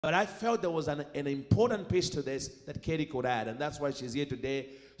But I felt there was an important piece to this that Katie could add, and that's why she's here today.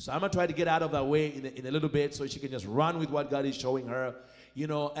 So I'm going to try to get out of her way in a little bit so she can just run with what God is showing her, you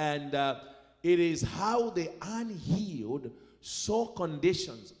know, and it is how the unhealed soul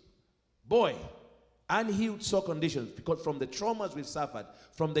conditions, boy, unhealed soul conditions, because from the traumas we've suffered,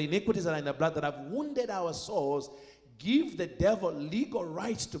 from the iniquities that are in the blood that have wounded our souls, give the devil legal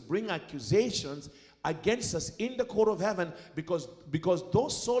rights to bring accusations against us in the court of heaven, because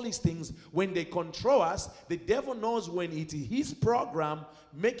those soulish things, when they control us, the devil knows when it's his program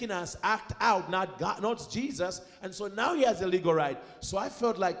making us act out, not God, not Jesus, and so now he has a legal right. So I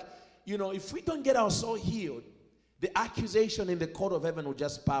felt like, you know, if we don't get our soul healed, the accusation in the court of heaven will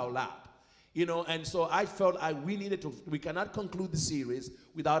just pile up. You know, and so I felt we cannot conclude the series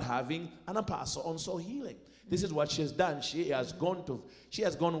without having an apostle on soul healing. This is what she has done. She has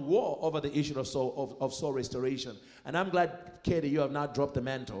gone war over the issue of soul restoration. And I'm glad, Katie, you have not dropped the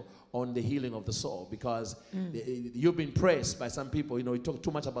mantle on the healing of the soul, because you've been praised by some people. You know, you talk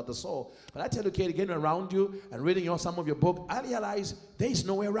too much about the soul. But I tell you, Katie, getting around you and reading some of your book, I realize there is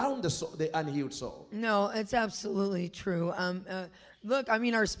no way around the soul, the unhealed soul. No, it's absolutely true. Look, I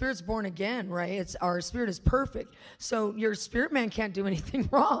mean, our spirit's born again, right? Our spirit is perfect. So your spirit man can't do anything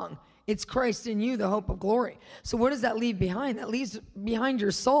wrong. It's Christ in you, the hope of glory. So what does that leave behind? That leaves behind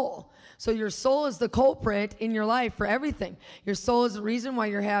your soul. So your soul is the culprit in your life for everything. Your soul is the reason why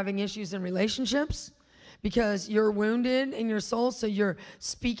you're having issues in relationships, because you're wounded in your soul. So you're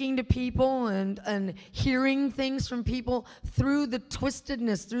speaking to people and hearing things from people through the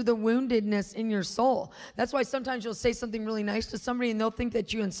twistedness, through the woundedness in your soul. That's why sometimes you'll say something really nice to somebody and they'll think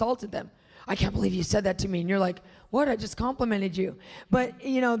that you insulted them. I can't believe you said that to me. And you're like, what? I just complimented you. But,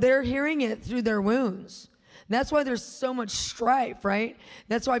 you know, they're hearing it through their wounds. That's why there's so much strife, right?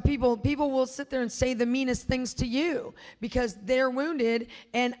 That's why people will sit there and say the meanest things to you, because they're wounded,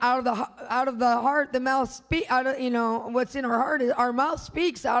 and out of the heart, the mouth speaks. You know, what's in our heart is our mouth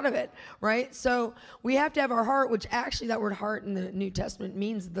speaks out of it, right? So we have to have our heart, which actually that word heart in the New Testament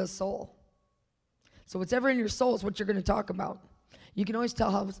means the soul. So whatever in your soul is what you're going to talk about. You can always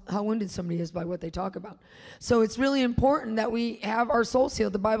tell how wounded somebody is by what they talk about. So it's really important that we have our souls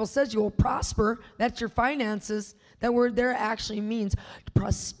healed. The Bible says you will prosper. That's your finances. That word there actually means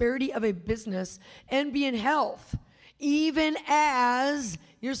prosperity of a business, and be in health, even as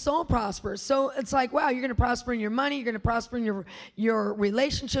your soul prospers. So it's like, wow, you're going to prosper in your money. You're going to prosper in your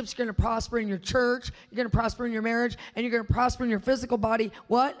relationships. You're going to prosper in your church. You're going to prosper in your marriage. And you're going to prosper in your physical body.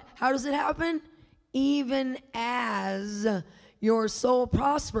 What? How does it happen? Even as your soul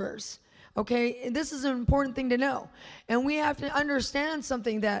prospers. Okay, this is an important thing to know. And we have to understand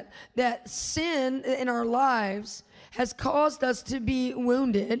something, that sin in our lives has caused us to be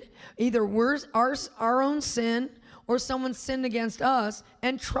wounded. Either we're our own sin, or someone sinned against us,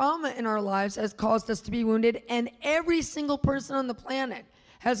 and trauma in our lives has caused us to be wounded. And every single person on the planet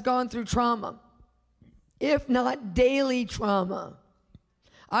has gone through trauma, if not daily trauma.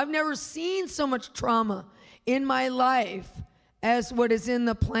 I've never seen so much trauma in my life as what is in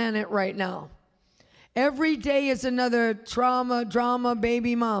the planet right now. Every day is another trauma, drama,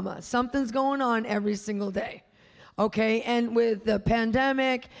 baby mama. Something's going on every single day. Okay, and with the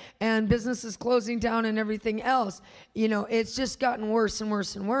pandemic and businesses closing down and everything else, you know, it's just gotten worse and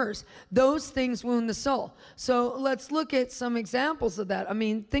worse and worse. Those things wound the soul. So let's look at some examples of that. I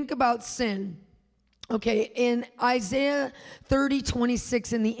mean, think about sin. Okay, in Isaiah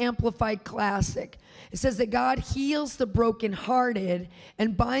 30:26 in the Amplified Classic, it says that God heals the brokenhearted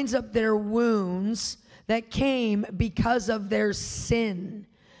and binds up their wounds that came because of their sin.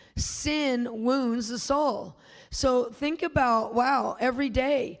 Sin wounds the soul. So think about, wow, every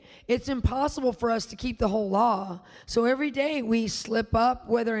day it's impossible for us to keep the whole law. So every day we slip up,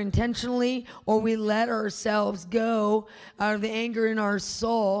 whether intentionally or we let ourselves go out of the anger in our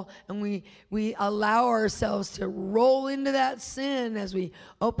soul, and we allow ourselves to roll into that sin as we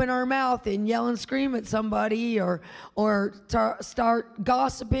open our mouth and yell and scream at somebody, or start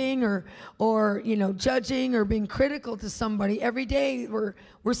gossiping, or you know, judging or being critical to somebody. Every day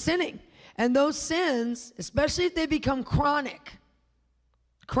we're sinning. And those sins, especially if they become chronic,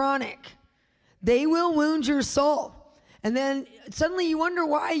 they will wound your soul. And then suddenly you wonder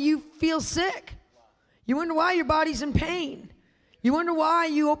why you feel sick. You wonder why your body's in pain. You wonder why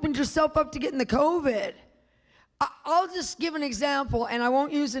you opened yourself up to getting the COVID. I'll just give an example, and I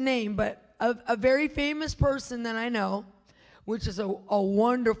won't use a name, but a very famous person that I know, which is a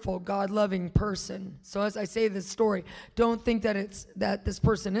wonderful, God-loving person. So as I say this story, don't think that this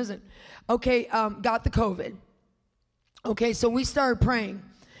person isn't. Okay, got the COVID. Okay, so we started praying.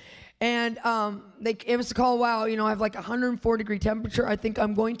 And they gave us a call, wow, I have like 104-degree temperature. I think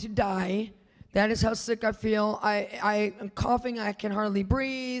I'm going to die. That is how sick I feel. I am coughing. I can hardly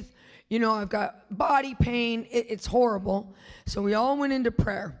breathe. I've got body pain. It's horrible. So we all went into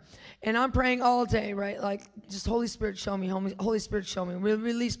prayer. And I'm praying all day, right? Like, just Holy Spirit, show me. Holy Spirit, show me. We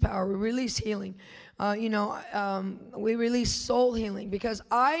release power. We release healing. We release soul healing. Because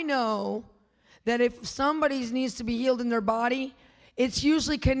I know that if somebody needs to be healed in their body, it's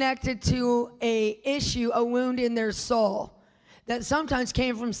usually connected to a wound in their soul that sometimes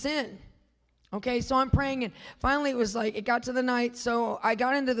came from sin. Okay, so I'm praying, and finally it got to the night, so I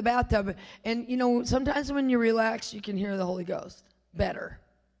got into the bathtub, and sometimes when you relax, you can hear the Holy Ghost better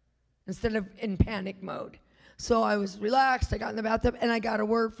instead of in panic mode. So I was relaxed, I got in the bathtub, and I got a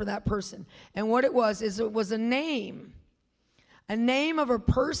word for that person. And what it was a name of a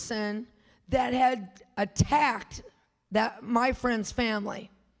person that had attacked my friend's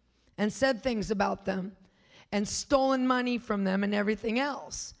family and said things about them and stolen money from them and everything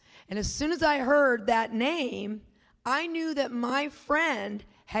else. And as soon as I heard that name, I knew that my friend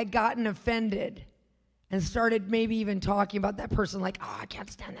had gotten offended and started maybe even talking about that person like, oh, I can't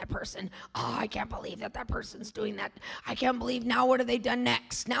stand that person. Oh, I can't believe that person's doing that. I can't believe now what have they done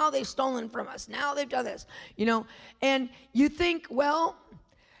next? Now they've stolen from us. Now they've done this, And you think, well,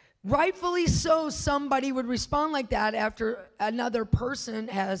 rightfully so, somebody would respond like that after another person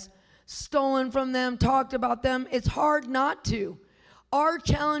has stolen from them, talked about them. It's hard not to. Our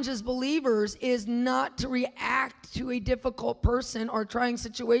challenge as believers is not to react to a difficult person or trying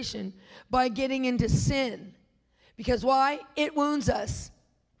situation by getting into sin. Because why? It wounds us.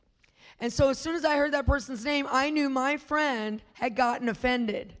 And so as soon as I heard that person's name, I knew my friend had gotten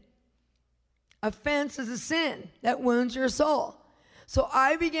offended. Offense is a sin that wounds your soul. So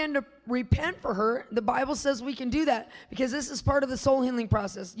I began to repent for her. The Bible says we can do that because this is part of the soul healing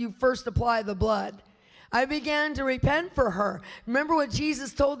process. You first apply the blood. I began to repent for her. Remember what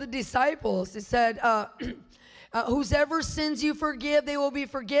Jesus told the disciples. He said, whosever sins you forgive, they will be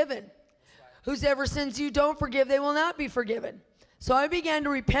forgiven. Whosever sins you don't forgive, they will not be forgiven. So I began to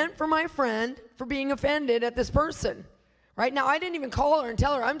repent for my friend for being offended at this person. Right now, I didn't even call her and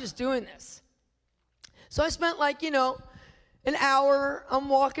tell her, I'm just doing this. So I spent an hour, I'm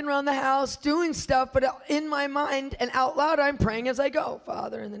walking around the house doing stuff, but in my mind and out loud, I'm praying as I go.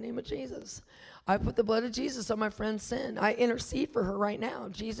 Father, in the name of Jesus, I put the blood of Jesus on my friend's sin. I intercede for her right now.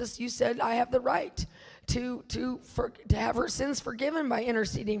 Jesus, you said I have the right to have her sins forgiven by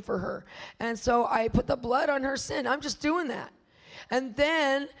interceding for her. And so I put the blood on her sin. I'm just doing that. And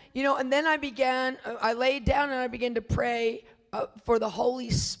then, I laid down and I began to pray for the Holy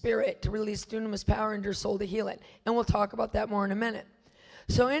Spirit to release dunamis power into your soul to heal it. And we'll talk about that more in a minute.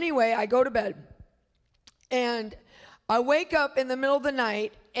 So anyway, I go to bed. And I wake up in the middle of the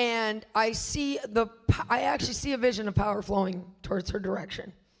night and I actually see a vision of power flowing towards her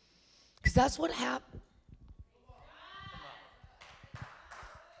direction. Because that's what happened.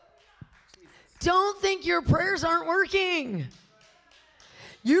 Don't think your prayers aren't working.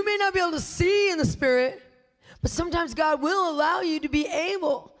 You may not be able to see in the spirit, but sometimes God will allow you to be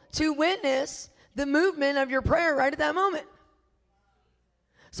able to witness the movement of your prayer right at that moment.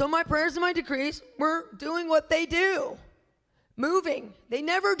 So my prayers and my decrees were doing what they do. Moving. They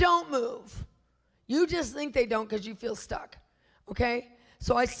never don't move. You just think they don't because you feel stuck. Okay?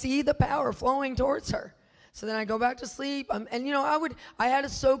 So I see the power flowing towards her. So then I go back to sleep. I had a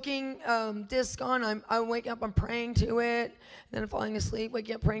soaking disc on. I wake up, I'm praying to it. Then I'm falling asleep,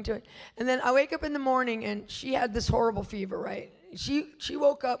 waking up, praying to it. And then I wake up in the morning, and she had this horrible fever, right? She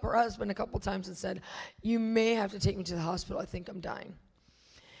woke up her husband a couple times and said, you may have to take me to the hospital. I think I'm dying.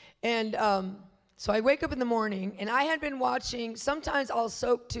 And so I wake up in the morning, and I had been watching, sometimes I'll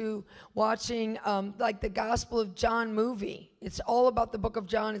soak to watching like the Gospel of John movie. It's all about the book of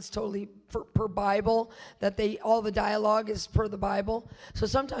John. It's totally per Bible, all the dialogue is per the Bible. So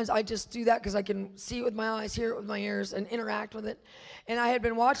sometimes I just do that because I can see it with my eyes, hear it with my ears, and interact with it. And I had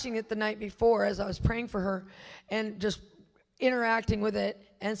been watching it the night before as I was praying for her and just interacting with it.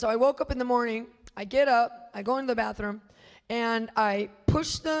 And so I woke up in the morning, I get up, I go into the bathroom, and I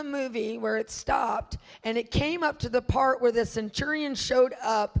pushed the movie where it stopped, and it came up to the part where the centurion showed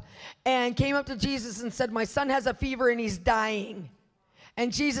up and came up to Jesus and said, my son has a fever and he's dying.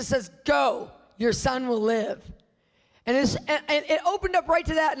 And Jesus says, go, your son will live. And it opened up right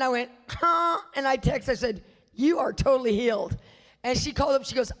to that, and I went, huh? And I said, you are totally healed. And she called up,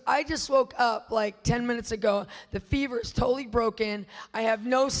 she goes, I just woke up like 10 minutes ago. The fever is totally broken. I have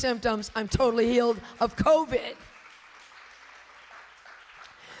no symptoms. I'm totally healed of COVID.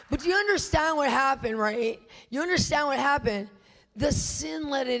 But you understand what happened, right? You understand what happened? The sin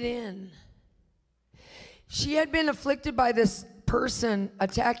let it in. She had been afflicted by this person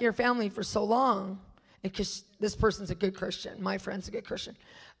attacking her family for so long, because this person's a good Christian. My friend's a good Christian,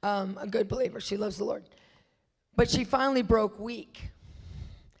 a good believer. She loves the Lord. But she finally broke weak.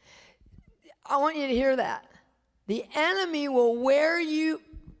 I want you to hear that. The enemy will wear you.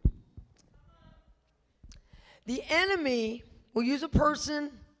 The enemy will use a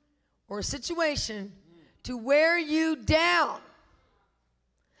person or a situation to wear you down.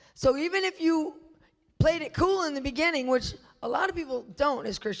 So even if you played it cool in the beginning, which a lot of people don't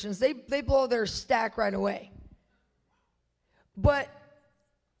as Christians, they blow their stack right away. But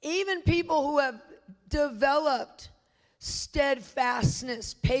even people who have developed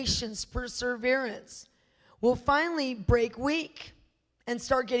steadfastness, patience, perseverance will finally break weak and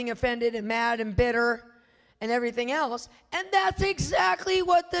start getting offended and mad and bitter and everything else. And that's exactly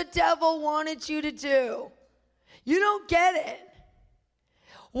what the devil wanted you to do. You don't get it.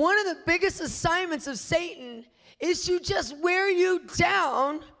 One of the biggest assignments of Satan is to just wear you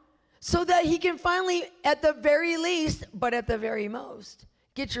down so that he can finally, at the very least, but at the very most,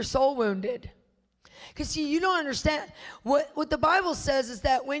 get your soul wounded. Because see, you don't understand. What the Bible says is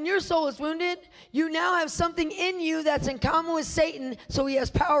that when your soul is wounded, you now have something in you that's in common with Satan, so he has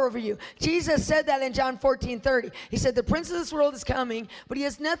power over you. Jesus said that in John 14:30. He said, the prince of this world is coming, but he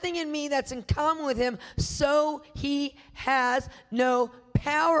has nothing in me that's in common with him, so he has no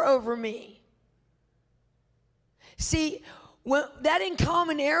power over me. See, that in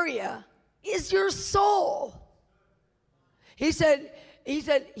common area is your soul. He said,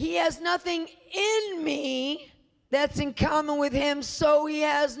 he has nothing in me that's in common with him, so he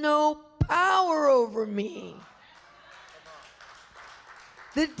has no power over me.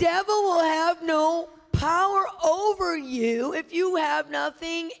 The devil will have no power over you if you have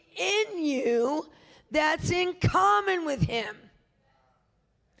nothing in you that's in common with him.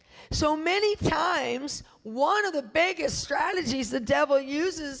 So many times, one of the biggest strategies the devil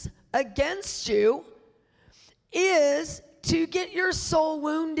uses against you is to get your soul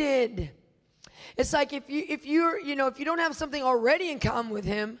wounded. It's like if you don't have something already in common with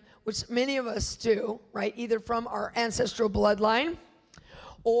him, which many of us do, right? Either from our ancestral bloodline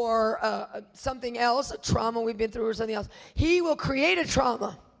or something else, a trauma we've been through or something else. He will create a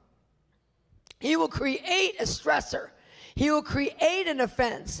trauma. He will create a stressor. He will create an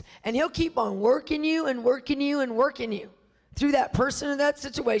offense, and he'll keep on working you and working you and working you through that person or that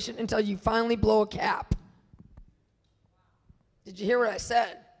situation until you finally blow a cap. Did you hear what I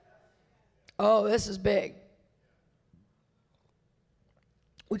said? Oh, this is big.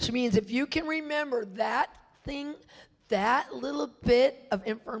 Which means if you can remember that thing, that little bit of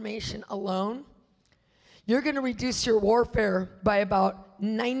information alone, you're going to reduce your warfare by about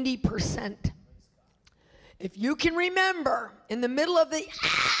 90%. If you can remember in the middle of the,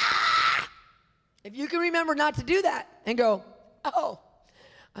 if you can remember not to do that and go, oh,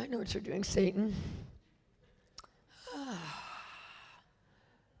 I know what you're doing, Satan.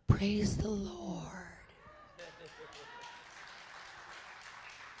 Praise the Lord.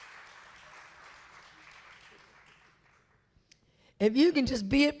 If you can just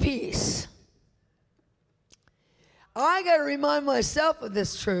be at peace. I got to remind myself of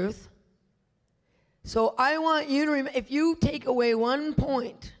this truth. So I want you to remember, if you take away one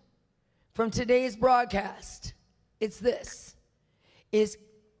point from today's broadcast, it's this, is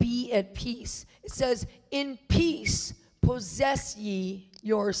be at peace. It says, in peace possess ye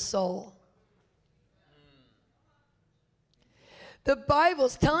your soul. The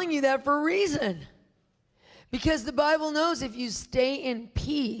Bible's telling you that for a reason. Because the Bible knows if you stay in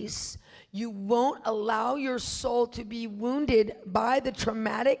peace, you won't allow your soul to be wounded by the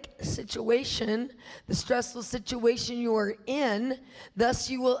traumatic situation, the stressful situation you are in. Thus,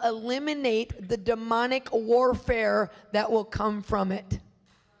 you will eliminate the demonic warfare that will come from it.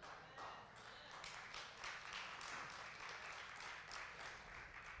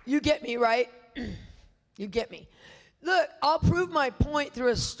 You get me, right? You get me. Look, I'll prove my point through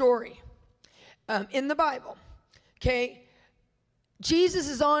a story in the Bible. Okay? Jesus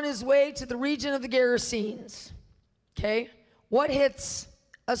is on his way to the region of the Gerasenes. Okay? What hits?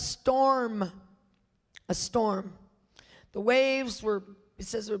 A storm. A storm. The waves were, it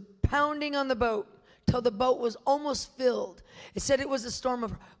says, were pounding on the boat till the boat was almost filled. It said it was a storm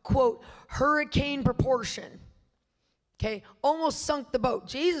of, quote, hurricane proportion. Okay? Almost sunk the boat.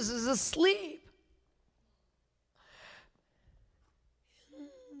 Jesus is asleep.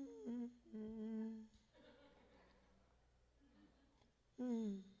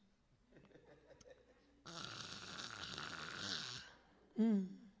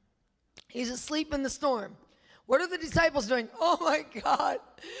 He's asleep in the storm. What are the disciples doing? Oh my God.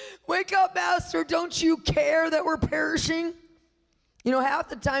 Wake up, Master. Don't you care that we're perishing? You know, half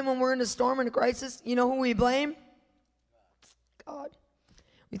the time when we're in a storm and a crisis, you know who we blame? God.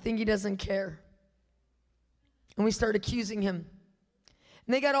 We think he doesn't care. And we start accusing him.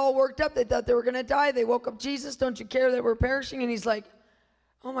 And they got all worked up. They thought they were going to die. They woke up Jesus. Don't you care that we're perishing? And he's like,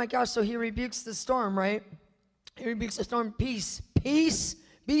 oh my gosh. So he rebukes the storm, right? He rebukes the storm. Peace. Peace.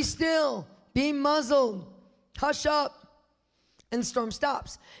 Be still. Be muzzled. Hush up. And the storm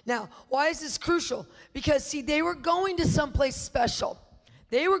stops. Now, why is this crucial? Because, see, they were going to someplace special.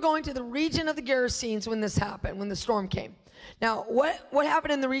 They were going to the region of the Gerasenes when this happened, when the storm came. Now, what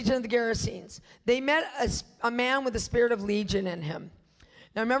happened in the region of the Gerasenes? They met a man with the spirit of legion in him.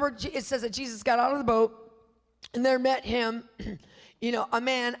 Now, remember, it says that Jesus got out of the boat, and there met him, a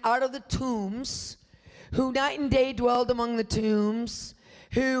man out of the tombs, who night and day dwelled among the tombs,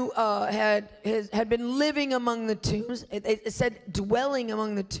 who had been living among the tombs. It said dwelling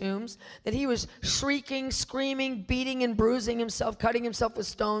among the tombs, that he was shrieking, screaming, beating and bruising himself, cutting himself with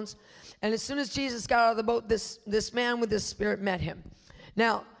stones. And as soon as Jesus got out of the boat, this man with this spirit met him.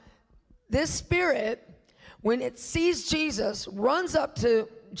 Now, this spirit, when it sees Jesus, runs up to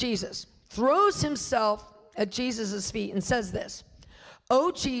Jesus, throws himself at Jesus' feet and says this, "Oh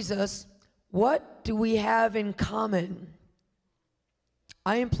Jesus, what do we have in common?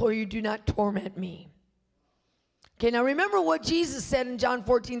 I implore you, do not torment me." Okay, now remember what Jesus said in John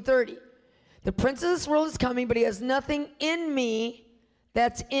 14:30. The prince of this world is coming, but he has nothing in me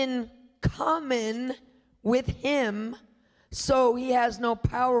that's in common with him, so he has no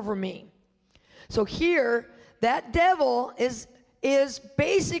power over me. So here, that devil is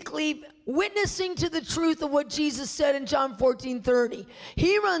basically witnessing to the truth of what Jesus said in John 14:30.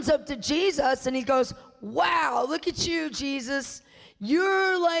 He runs up to Jesus and he goes, "Wow, look at you, Jesus.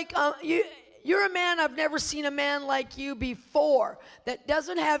 You're like, you're a man, I've never seen a man like you before, that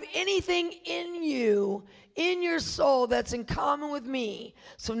doesn't have anything in you, in your soul, that's in common with me.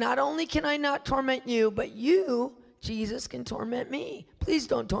 So not only can I not torment you, but you, Jesus, can torment me. Please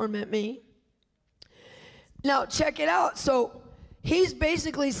don't torment me." Now, check it out. So he's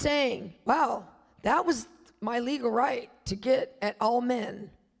basically saying, wow, that was my legal right to get at all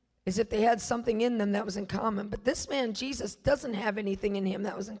men, as if they had something in them that was in common. But this man, Jesus, doesn't have anything in him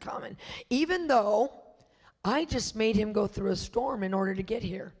that was in common, even though I just made him go through a storm in order to get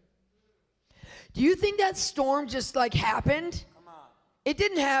here. Do you think that storm just like happened? Come on. It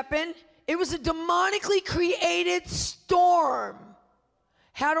didn't happen. It was a demonically created storm.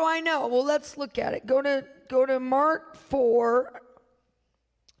 How do I know? Well, let's look at it. Go to Mark 4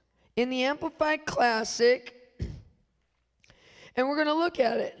 in the Amplified Classic, and we're going to look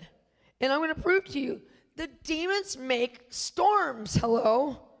at it. And I'm going to prove to you, the demons make storms,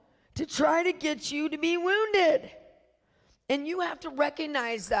 to try to get you to be wounded. And you have to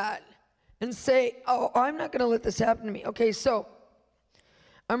recognize that and say, oh, I'm not going to let this happen to me. Okay, so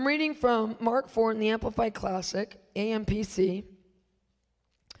I'm reading from Mark 4 in the Amplified Classic, AMPC.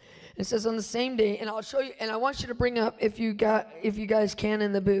 It says, on the same day, and I'll show you, and I want you to bring up, if you guys can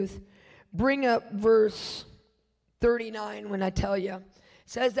in the booth, bring up verse 39 when I tell you.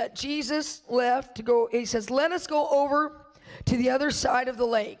 Says that Jesus left to go, he says, let us go over to the other side of the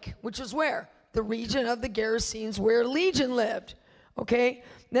lake, which is where? The region of the Gerasenes, where Legion lived. Okay?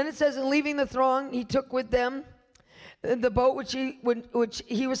 Then it says, in leaving the throng, he took with them the boat which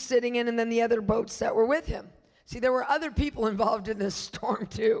he was sitting in, and then the other boats that were with him. See, there were other people involved in this storm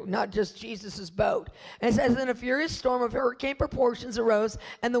too, not just Jesus' boat. And it says, then a furious storm of hurricane proportions arose,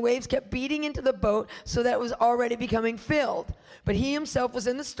 and the waves kept beating into the boat so that it was already becoming filled. But he himself was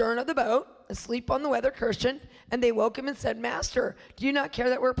in the stern of the boat, asleep on the weather cushion, and they woke him and said, Master, do you not care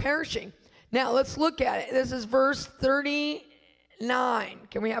that we're perishing? Now, let's look at it. This is verse 39.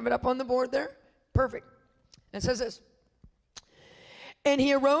 Can we have it up on the board there? Perfect. And it says this. And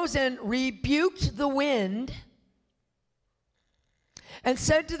he arose and rebuked the wind and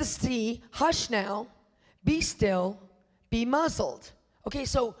said to the sea, hush now, be still, be muzzled. Okay,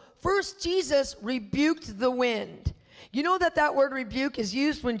 so first Jesus rebuked the wind. You know that word rebuke is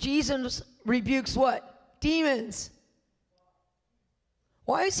used when Jesus rebukes what? Demons.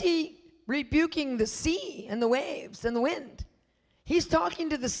 Why is he rebuking the sea and the waves and the wind? He's talking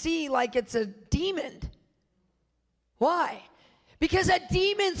to the sea like it's a demon. Why? Because a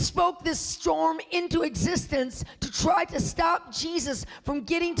demon spoke this storm into existence to try to stop Jesus from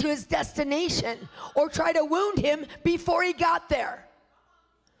getting to his destination or try to wound him before he got there.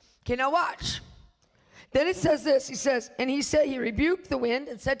 Okay, now watch. Then it says this. He says, and he rebuked the wind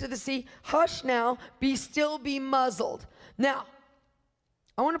and said to the sea, hush now, be still, be muzzled. Now,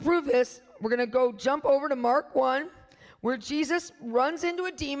 I want to prove this we're going to go jump over to Mark 1, where Jesus runs into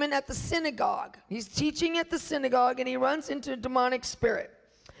a demon at the synagogue. He's teaching at the synagogue, and he runs into a demonic spirit.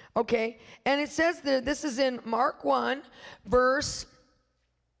 Okay, and it says there, this is in Mark 1, verse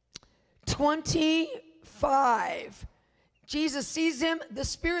 25. Jesus sees him. The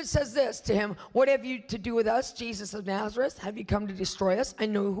Spirit says this to him, "What have you to do with us, Jesus of Nazareth? Have you come to destroy us? I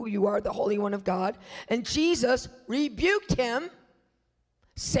know who you are, the Holy One of God." And Jesus rebuked him,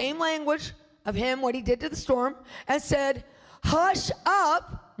 same language of him, what he did to the storm, and said, "Hush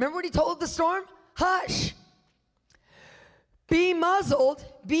up." Remember what he told the storm? Hush. Be muzzled,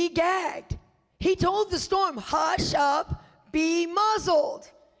 be gagged. He told the storm, hush up, be muzzled.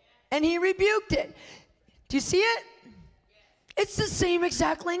 And he rebuked it. Do you see it? It's the same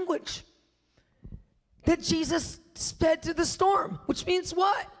exact language that Jesus said to the storm, which means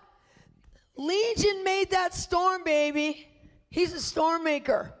what? Legion made that storm, baby. He's a storm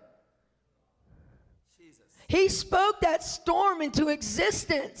maker. Jesus. He spoke that storm into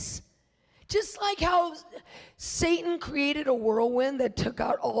existence. Just like how Satan created a whirlwind that took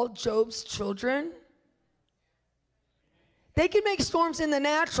out all Job's children. They can make storms in the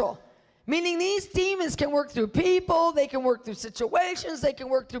natural. Meaning these demons can work through people, they can work through situations, they can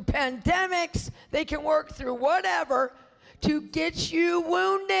work through pandemics, they can work through whatever to get you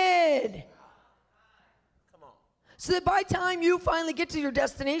wounded. Come on. So that by the time you finally get to your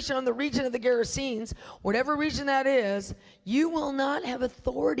destination on the region of the Gerasenes, whatever region that is, you will not have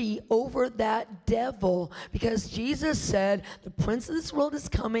authority over that devil, because Jesus said, the prince of this world is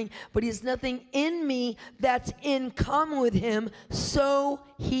coming, but he has nothing in me that's in common with him, so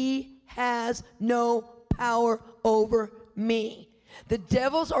he has no power over me. The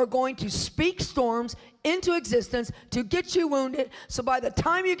devils are going to speak storms into existence to get you wounded, so by the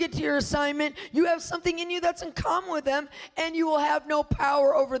time you get to your assignment, you have something in you that's in common with them, and you will have no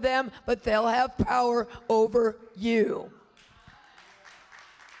power over them, but they'll have power over you.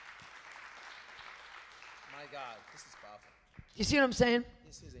 My God, this is powerful. You see what I'm saying?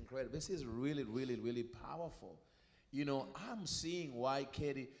 This is incredible. This is really, really, really powerful. You know, I'm seeing why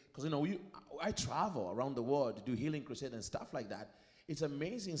Katie, because, you know, I travel around the world to do healing crusade and stuff like that. It's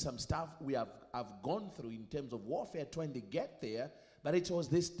amazing some stuff I've gone through in terms of warfare trying to get there, but it was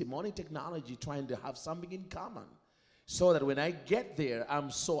this demonic technology trying to have something in common. So that when I get there, I'm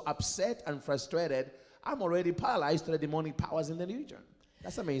so upset and frustrated, I'm already paralyzed to the demonic powers in the region.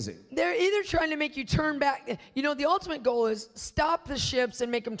 That's amazing. They're either trying to make you turn back. You know, the ultimate goal is stop the ships and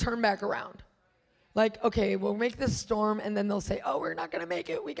make them turn back around. Like, okay, we'll make this storm, and then they'll say, oh, we're not going to make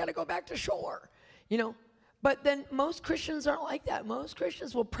it. We got to go back to shore, you know. But then most Christians aren't like that. Most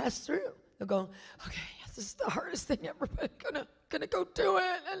Christians will press through. They'll go, okay, yes, this is the hardest thing ever, but I'm gonna go do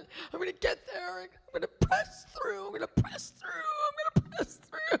it, and I'm going to get there. I'm going to press through. I'm going to press through. I'm going to press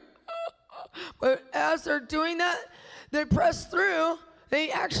through. But as they're doing that, they press through.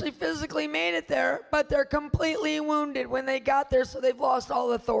 They actually physically made it there, but they're completely wounded when they got there, so they've lost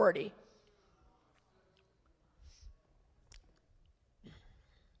all authority.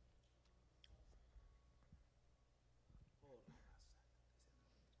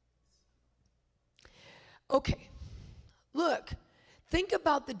 Okay, look, think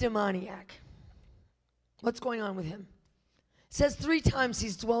about the demoniac. What's going on with him? It says 3 times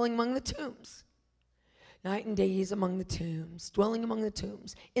he's dwelling among the tombs. Night and day he's among the tombs, dwelling among the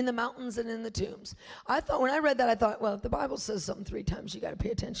tombs, in the mountains and in the tombs. I thought, when I read that, I thought, well, if the Bible says something 3 times, you got to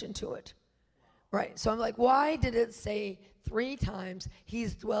pay attention to it. Right, so I'm like, why did it say 3 times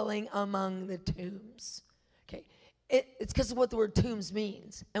he's dwelling among the tombs? Okay. It's because of what the word tombs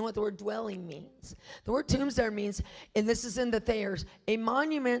means and what the word dwelling means. The word tombs there means, and this is in the Thayers, a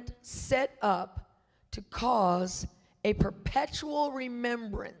monument set up to cause a perpetual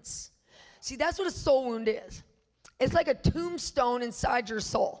remembrance. See, that's what a soul wound is. It's like a tombstone inside your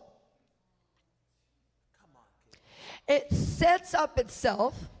soul. Come on, kid. It sets up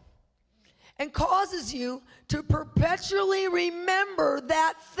itself and causes you to perpetually remember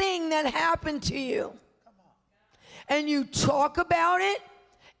that thing that happened to you. And you talk about it,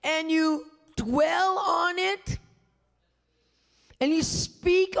 and you dwell on it, and you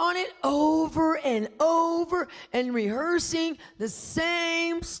speak on it over and over, and rehearsing the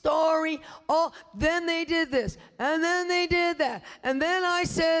same story. Oh, then they did this, and then they did that, and then I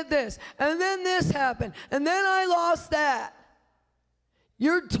said this, and then this happened, and then I lost that.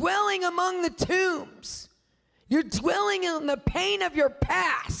 You're dwelling among the tombs. You're dwelling in the pain of your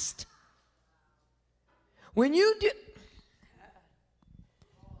past. When you do,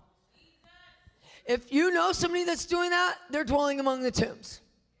 if you know somebody that's doing that, they're dwelling among the tombs.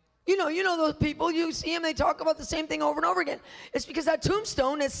 You know those people, you see them, they talk about the same thing over and over again. It's because that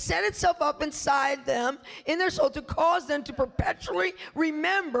tombstone has set itself up inside them, in their soul, to cause them to perpetually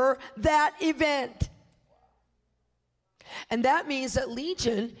remember that event. And that means that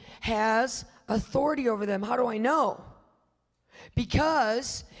Legion has authority over them. How do I know?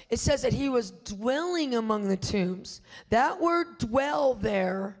 Because it says that he was dwelling among the tombs. That word dwell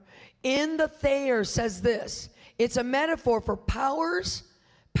there in the Thayer says this. It's a metaphor for powers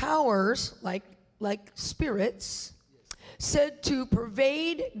like spirits, said to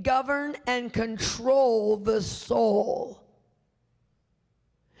pervade, govern, and control the soul.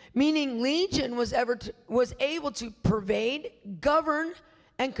 Meaning Legion was able to pervade, govern,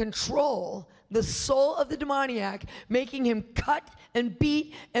 and control the soul of the demoniac, making him cut and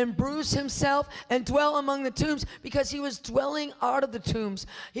beat and bruise himself and dwell among the tombs, because he was dwelling out of the tombs.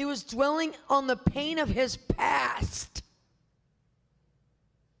 He was dwelling on the pain of his past.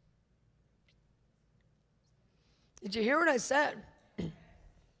 Did you hear what I said?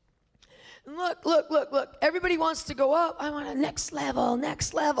 Look. Everybody wants to go up. I want a next level.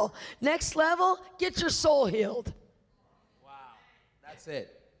 Next level, get your soul healed. Wow, that's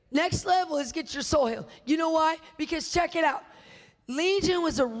it. Next level is get your soul healed. You know why? Because check it out. Legion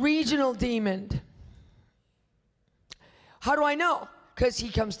was a regional demon. How do I know? Because he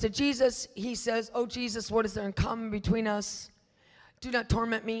comes to Jesus. He says, oh, Jesus, what is there in common between us? Do not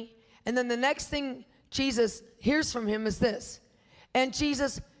torment me. And then the next thing Jesus hears from him is this. And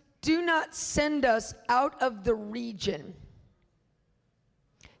Jesus, do not send us out of the region.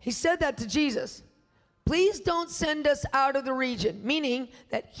 He said that to Jesus. Please don't send us out of the region. Meaning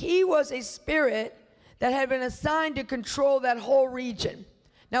that he was a spirit that had been assigned to control that whole region.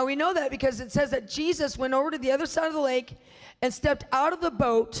 Now we know that because it says that Jesus went over to the other side of the lake and stepped out of the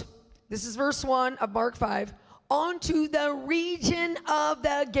boat. This is verse 1 of Mark 5. Onto the region of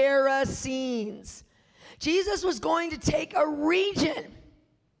the Gerasenes. Jesus was going to take a region.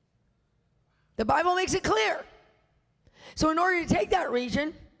 The Bible makes it clear. So in order to take that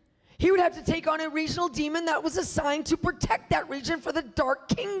region, he would have to take on a regional demon that was assigned to protect that region for the dark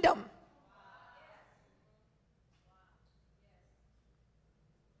kingdom.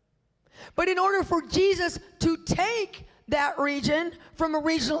 But in order for Jesus to take that region from a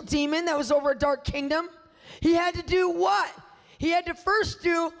regional demon that was over a dark kingdom, he had to do what? He had to first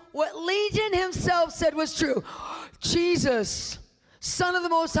do what Legion himself said was true. Jesus, Son of the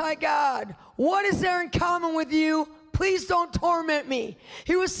Most High God, what is there in common with you? Please don't torment me.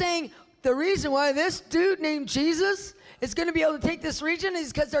 He was saying the reason why this dude named Jesus is going to be able to take this region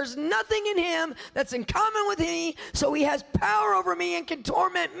is because there's nothing in him that's in common with me, so he has power over me and can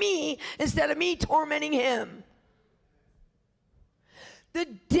torment me instead of me tormenting him. The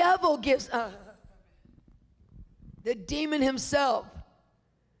devil gives... the demon himself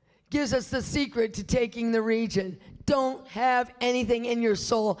gives us the secret to taking the region. Don't have anything in your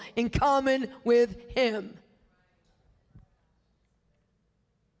soul in common with him.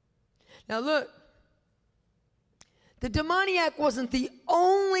 Now look, the demoniac wasn't the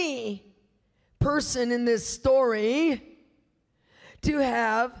only person in this story to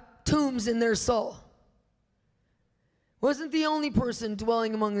have tombs in their soul. Wasn't the only person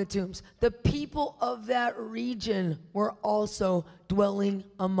dwelling among the tombs. The people of that region were also dwelling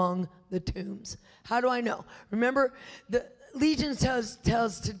among the tombs. How do I know? Remember, the Legion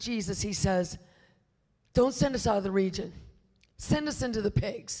tells to Jesus, he says, don't send us out of the region. Send us into the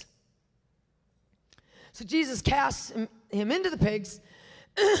pigs. So Jesus casts him into the pigs.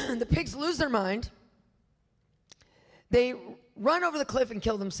 The pigs lose their mind. They run over the cliff and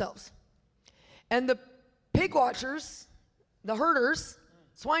kill themselves. And the pig watchers, the herders,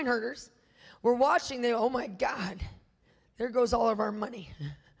 swine herders, were watching. They, oh my God, there goes all of our money.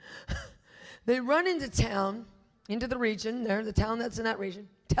 They run into town, into the region there, the town that's in that region,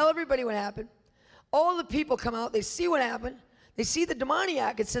 tell everybody what happened. All the people come out, they see what happened. They see the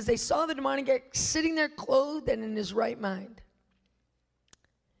demoniac. It says they saw the demoniac sitting there clothed and in his right mind.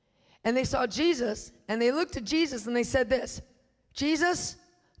 And they saw Jesus, and they looked at Jesus and they said this, Jesus,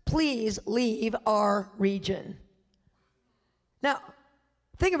 please leave our region. Now,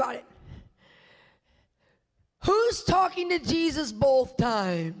 think about it. Who's talking to Jesus both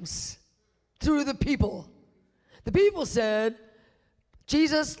times? Through the people. The people said,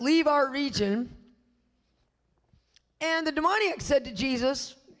 Jesus, leave our region. And the demoniac said to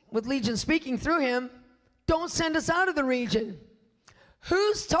Jesus, with Legion speaking through him, don't send us out of the region.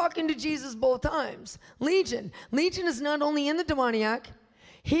 Who's talking to Jesus both times? Legion. Legion is not only in the demoniac,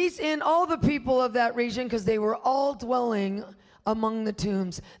 he's in all the people of that region because they were all dwelling among the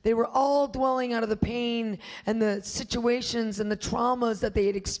tombs. They were all dwelling out of the pain and the situations and the traumas that they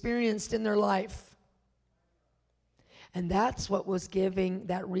had experienced in their life. And that's what was giving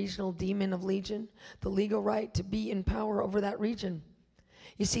that regional demon of Legion the legal right to be in power over that region.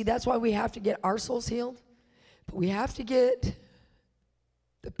 You see, that's why we have to get our souls healed, but we have to get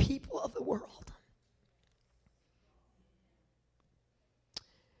the people of the world.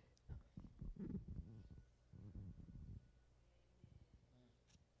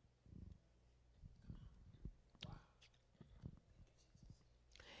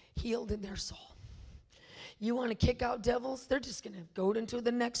 Healed in their soul. You want to kick out devils? They're just going to go into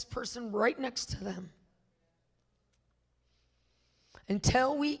the next person right next to them.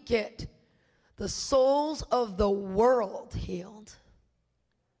 Until we get the souls of the world healed,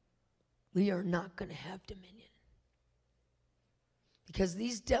 we are not going to have dominion. Because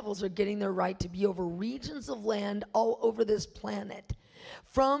these devils are getting their right to be over regions of land all over this planet.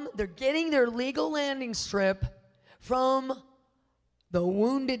 They're getting their legal landing strip from the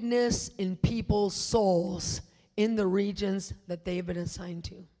woundedness in people's souls in the regions that they've been assigned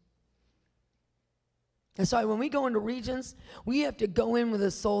to. That's why when we go into regions, we have to go in with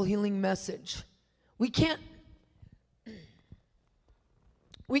a soul healing message. We can't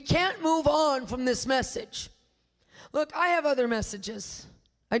move on from this message. Look, I have other messages.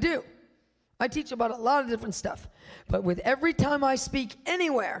 I do. I teach about a lot of different stuff. But with every time I speak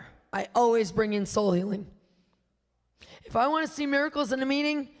anywhere, I always bring in soul healing. If I want to see miracles in a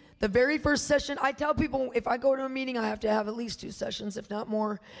meeting, the very first session, I tell people if I go to a meeting, I have to have at least 2 sessions, if not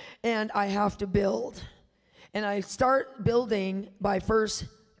more, and I have to build. And I start building by first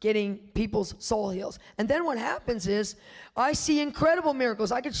getting people's soul heals. And then what happens is I see incredible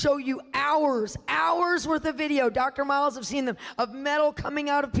miracles. I could show you hours worth of video. Dr. Myles have seen them, of metal coming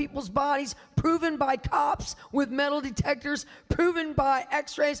out of people's bodies, proven by cops with metal detectors, proven by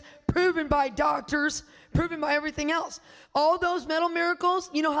x-rays, proven by doctors, proven by everything else. All those metal miracles,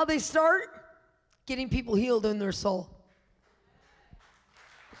 you know how they start? Getting people healed in their soul.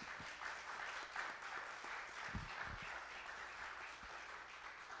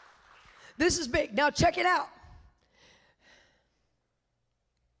 This is big. Now check it out.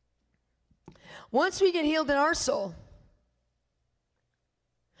 Once we get healed in our soul,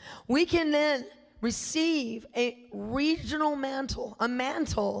 we can then receive a regional mantle, a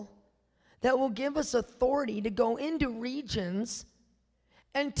mantle that will give us authority to go into regions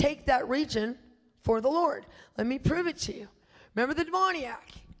and take that region for the Lord. Let me prove it to you. Remember the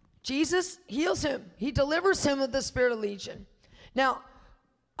demoniac. Jesus heals him. He delivers him of the spirit of legion. Now,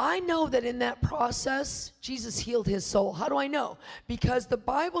 I know that in that process, Jesus healed his soul. How do I know? Because the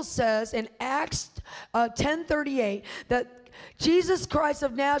Bible says in Acts 10:38 that Jesus Christ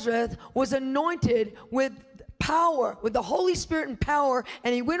of Nazareth was anointed with power, with the Holy Spirit and power,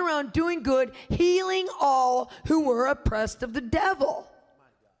 and he went around doing good, healing all who were oppressed of the devil.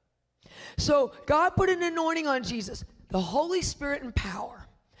 So God put an anointing on Jesus, the Holy Spirit and power,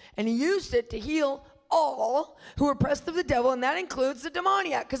 and he used it to heal all who were oppressed of the devil, and that includes the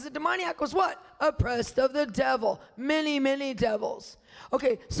demoniac, because the demoniac was what? Oppressed of the devil. Many, many devils.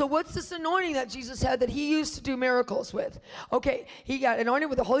 Okay, so what's this anointing that Jesus had that he used to do miracles with? Okay, he got anointed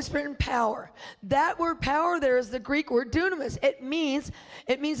with the Holy Spirit and power. That word power there is the Greek word dunamis. It means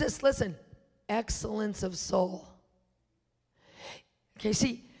this, listen, excellence of soul. Okay,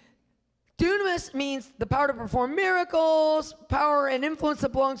 see, dunamis means the power to perform miracles, power and influence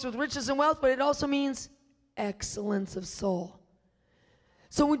that belongs with riches and wealth, but it also means excellence of soul.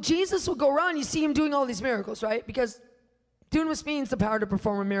 So when Jesus would go around, you see him doing all these miracles, right? Because dunamis means the power to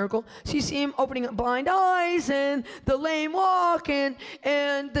perform a miracle. So you see him opening up blind eyes, and the lame walk, and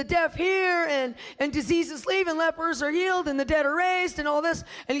the deaf hear, and diseases leave, and lepers are healed, and the dead are raised, and all this.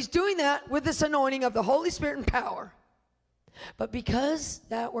 And he's doing that with this anointing of the Holy Spirit and power. But because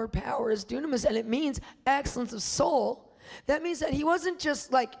that word power is dunamis, and it means excellence of soul, that means that he wasn't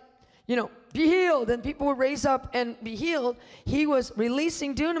just like, be healed, and people would raise up and be healed. He was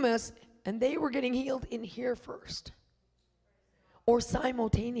releasing dunamis, and they were getting healed in here first, or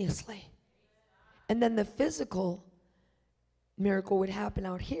simultaneously. And then the physical miracle would happen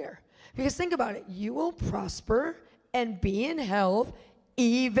out here. Because think about it. You will prosper and be in health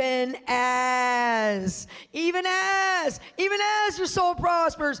even as your soul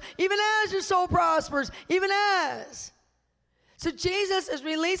prospers, even as your soul prospers, even as. So Jesus is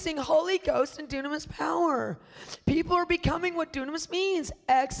releasing Holy Ghost and dunamis power. People are becoming what dunamis means,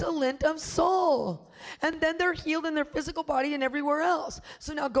 excellent of soul. And then they're healed in their physical body and everywhere else.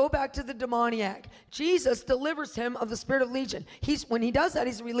 So now go back to the demoniac. Jesus delivers him of the spirit of legion. When he does that,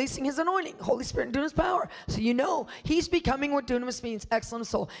 he's releasing his anointing, Holy Spirit and dunamis power. So you know he's becoming what dunamis means, excellent of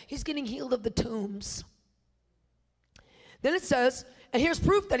soul. He's getting healed of the tombs. Then it says, and here's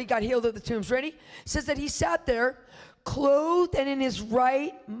proof that he got healed of the tombs. Ready? It says that he sat there clothed and in his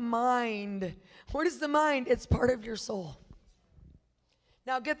right mind. What is the mind? It's part of your soul.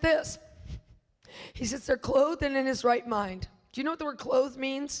 Now get this. He sits there clothed and in his right mind. Do you know what the word clothed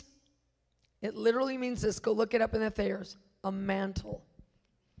means? It literally means this. Go look it up in the Thayers. A mantle.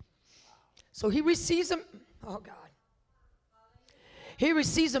 So he receives oh God. He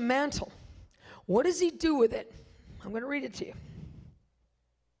receives a mantle. What does he do with it? I'm going to read it to you.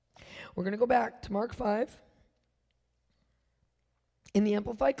 We're going to go back to Mark 5. In the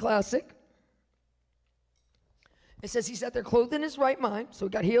Amplified Classic, it says he sat there clothed in his right mind, so he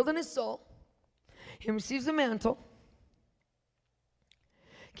got healed in his soul. He receives a mantle.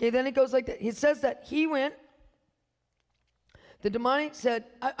 Okay, then it goes like that. It says that he went, the demonic said,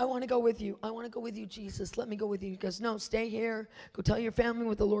 I want to go with you. I want to go with you, Jesus. Let me go with you. He goes, no, stay here. Go tell your family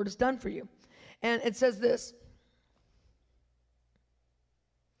what the Lord has done for you. And it says this.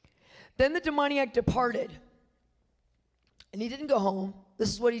 Then the demoniac departed. And he didn't go home. This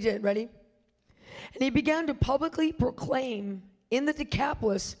is what he did. Ready? And he began to publicly proclaim in the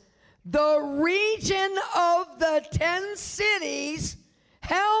Decapolis, the region of the 10 cities,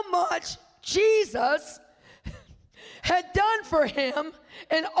 how much Jesus had done for him.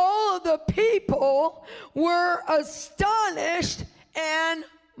 And all of the people were astonished and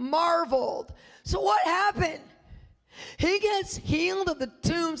marveled. So what happened? He gets healed of the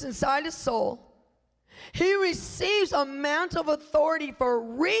tombs inside his soul. He receives a mantle of authority for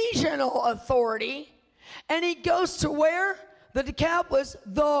regional authority. And he goes to where? The Decapolis,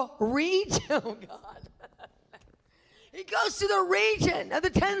 the region. Oh, God. He goes to the region of the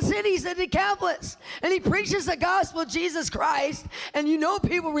 10 cities, the Decapolis. And he preaches the gospel of Jesus Christ. And you know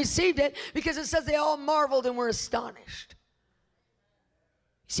people received it because it says they all marveled and were astonished.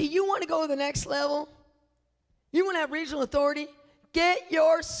 See, you want to go to the next level? You want to have regional authority? Get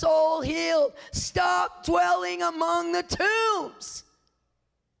your soul healed. Stop dwelling among the tombs.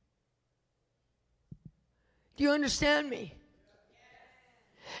 Do you understand me?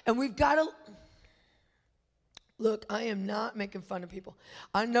 And we've got to... Look, I am not making fun of people.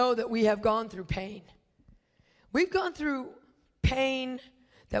 I know that we have gone through pain. We've gone through pain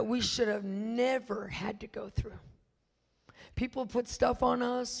that we should have never had to go through. People put stuff on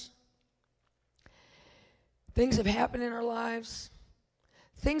us. Things have happened in our lives.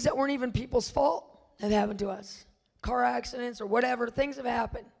 Things that weren't even people's fault have happened to us. Car accidents or whatever, things have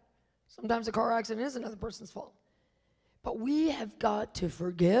happened. Sometimes a car accident is another person's fault. But we have got to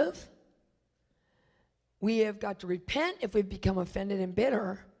forgive. We have got to repent if we've become offended and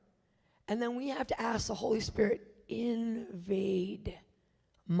bitter. And then we have to ask the Holy Spirit, invade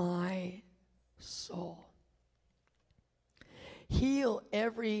my soul. Heal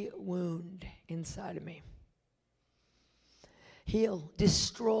every wound inside of me. Heal,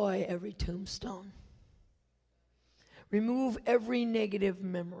 destroy every tombstone. Remove every negative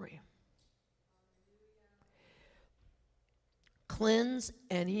memory. Cleanse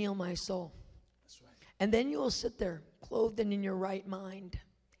and heal my soul. That's right. And then you will sit there clothed and in your right mind.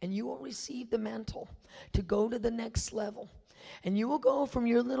 And you will receive the mantle to go to the next level. And you will go from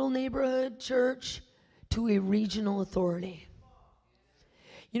your little neighborhood church to a regional authority.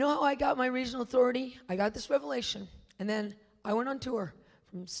 You know how I got my regional authority? I got this revelation. And then I went on tour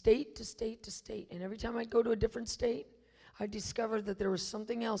from state to state to state. And every time I'd go to a different state, I discovered that there was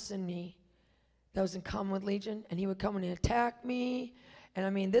something else in me that was in common with Legion. And he would come and attack me. And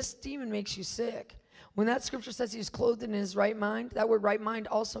I mean, this demon makes you sick. When that scripture says he was clothed in his right mind, that word right mind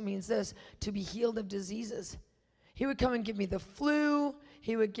also means this, to be healed of diseases. He would come and give me the flu.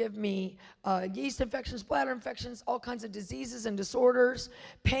 He would give me yeast infections, bladder infections, all kinds of diseases and disorders,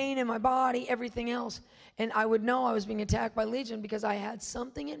 pain in my body, everything else. And I would know I was being attacked by Legion because I had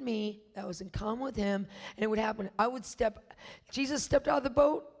something in me that was in common with him. And it would happen. Jesus stepped out of the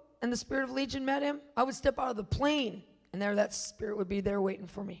boat and the spirit of Legion met him. I would step out of the plane and there that spirit would be there waiting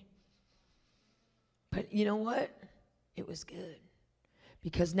for me. But you know what? It was good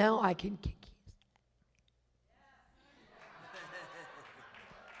because now I can kick.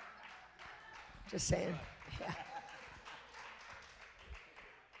 Just saying. Yeah.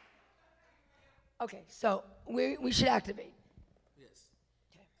 Okay, so we should activate. Yes.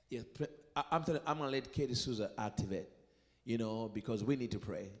 Okay. Yeah, I'm going to let Katie Souza activate. you know, because we need to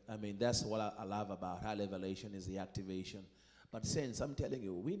pray. I mean, that's what I love about high revelation is the activation. But saints, I'm telling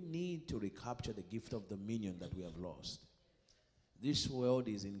you, we need to recapture the gift of dominion that we have lost. This world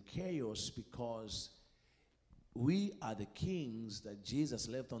is in chaos because we are the kings that Jesus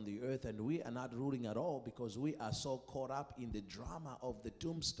left on the earth, and we are not ruling at all because we are so caught up in the drama of the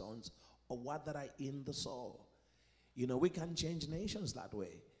tombstones of what that are in the soul. You know, we can change nations that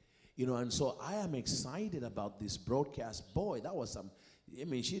way. You know, and so I am excited about this broadcast. Boy, that was some, I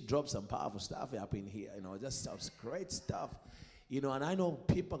mean, she dropped some powerful stuff up in here, you know, just some great stuff. You know, and I know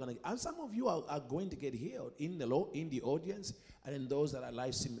people are going to, and some of you are going to get healed in the audience, and in those that are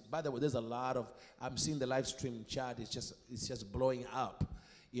live streaming. By the way, there's a lot of, I'm seeing the live stream chat, it's just blowing up.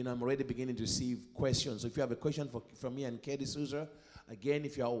 You know, I'm already beginning to receive questions. So if you have a question from me and Katie Souza, again,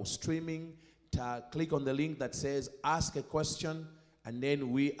 if you are streaming, click on the link that says ask a question, and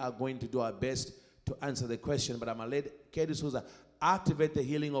then we are going to do our best to answer the question. But I'm going to let Katie Souza activate the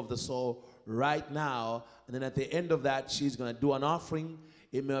healing of the soul right now, and then at the end of that, she's going to do an offering,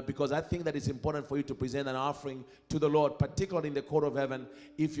 because I think that it's important for you to present an offering to the Lord, particularly in the court of heaven,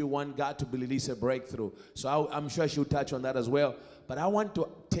 if you want God to release a breakthrough. So I'm sure she'll touch on that as well. But I want to,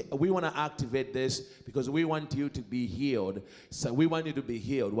 we want to activate this because we want you to be healed. So we want you to be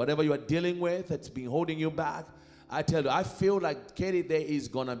healed. Whatever you are dealing with that's been holding you back, I tell you, I feel like, Katie, there is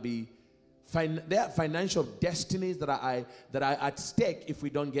going to be there are financial destinies that are at stake if we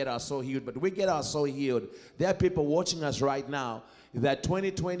don't get our soul healed. But we get our soul healed. There are people watching us right now that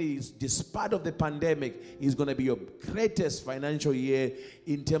 2020, despite of the pandemic, is going to be your greatest financial year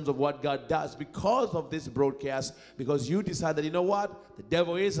in terms of what God does because of this broadcast, because you decided, you know what? The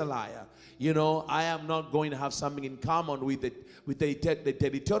devil is a liar. You know, I am not going to have something in common with the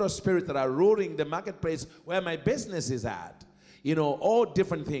territorial spirits that are ruling the marketplace where my business is at. You know, all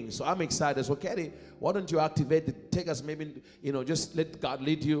different things. So I'm excited. So, Katie, why don't you activate it? Take us maybe, you know, just let God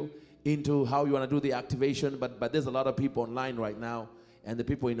lead you into how you want to do the activation. But there's a lot of people online right now. And the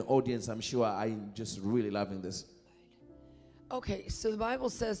people in the audience, I'm sure, are just really loving this. Okay, so the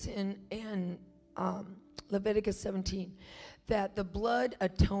Bible says in Leviticus 17 that the blood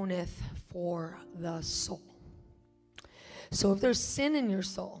atoneth for the soul. So if there's sin in your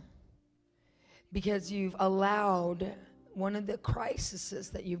soul because you've allowed one of the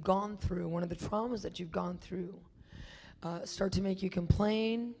crises that you've gone through, one of the traumas that you've gone through, start to make you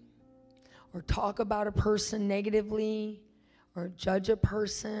complain or talk about a person negatively or judge a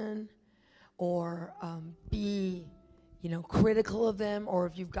person or be, you know, critical of them, or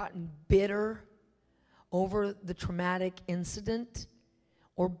if you've gotten bitter over the traumatic incident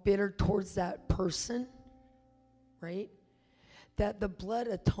or bitter towards that person, right? That the blood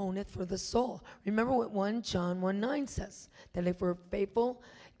atoneth for the soul. Remember what 1 John 1:9 says, that if we're faithful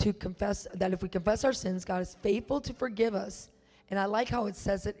to confess, that if we confess our sins, God is faithful to forgive us. And I like how it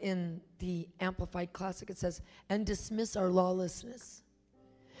says it in the Amplified Classic. It says, and dismiss our lawlessness.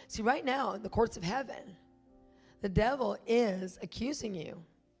 See, right now in the courts of heaven, the devil is accusing you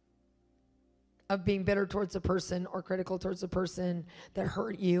of being bitter towards a person or critical towards a person that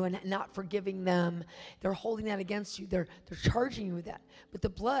hurt you and not forgiving them. They're holding that against you. They're charging you with that. But the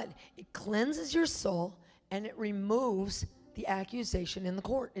blood, it cleanses your soul and it removes the accusation in the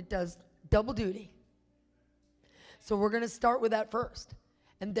court. It does double duty. So we're going to start with that first.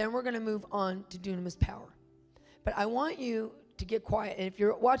 And then we're going to move on to dunamis power. But I want you to get quiet. And if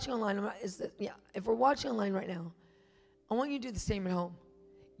you're watching online, if we're watching online right now, I want you to do the same at home.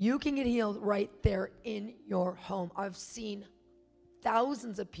 You can get healed right there in your home. I've seen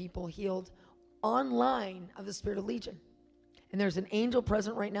thousands of people healed online of the spirit of legion. And there's an angel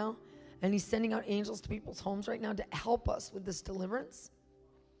present right now, and he's sending out angels to people's homes right now to help us with this deliverance.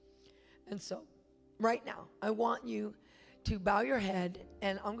 And so, right now, I want you to bow your head,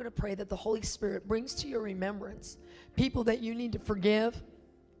 and I'm going to pray that the Holy Spirit brings to your remembrance people that you need to forgive,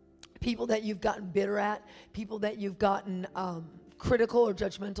 people that you've gotten bitter at, people that you've gotten critical or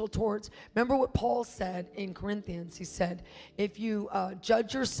judgmental towards. Remember what Paul said in Corinthians. He said, if you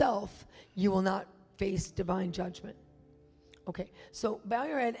judge yourself, you will not face divine judgment. Okay, so bow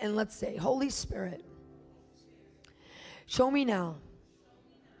your head and let's say, Holy Spirit, show me now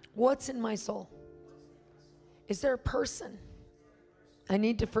what's in my soul. Is there a person I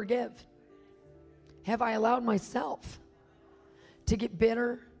need to forgive? Have I allowed myself to get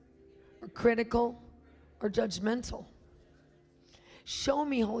bitter or critical or judgmental? Show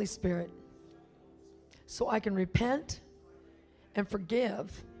me, Holy Spirit, so I can repent and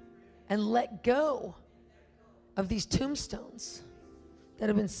forgive and let go of these tombstones that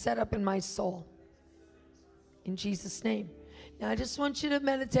have been set up in my soul. In Jesus' name. Now, I just want you to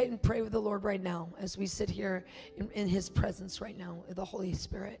meditate and pray with the Lord right now as we sit here in His presence right now, with the Holy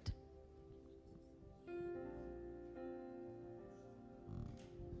Spirit.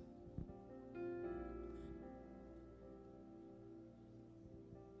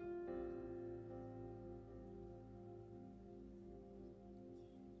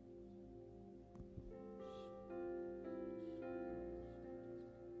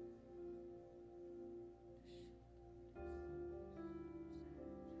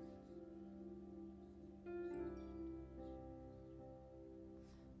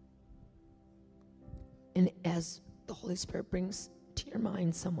 And as the Holy Spirit brings to your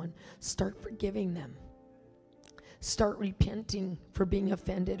mind someone, start forgiving them. Start repenting for being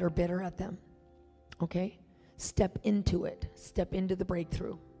offended or bitter at them. Okay? Step into it. Step into the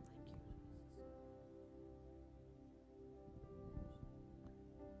breakthrough.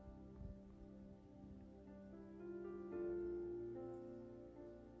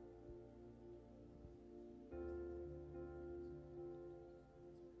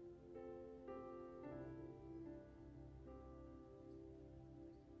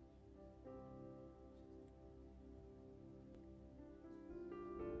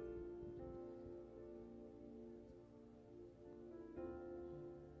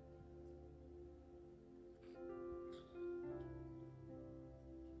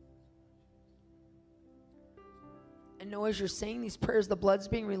 And know as you're saying these prayers, the blood's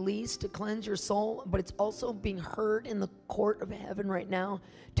being released to cleanse your soul, but it's also being heard in the court of heaven right now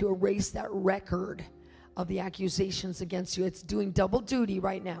to erase that record of the accusations against you. It's doing double duty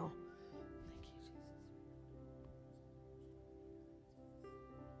right now.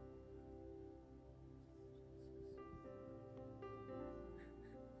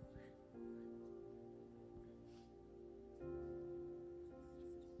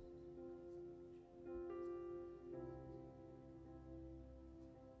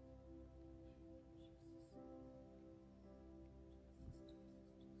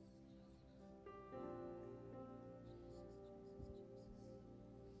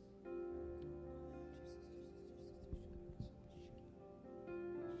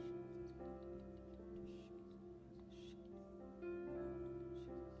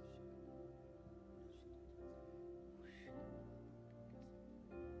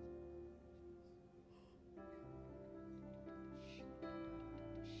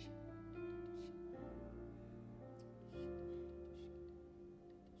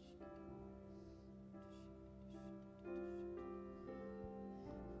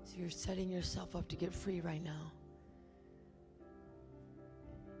 So you're setting yourself up to get free right now.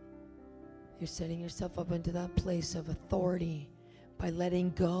 You're setting yourself up into that place of authority by letting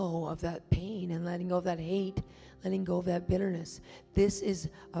go of that pain and letting go of that hate, letting go of that bitterness. This is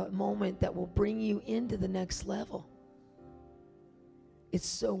a moment that will bring you into the next level. It's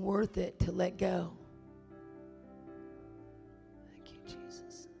so worth it to let go. Thank you,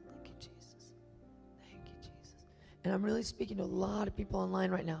 Jesus. Thank you, Jesus. Thank you, Jesus. And I'm really speaking to a lot of people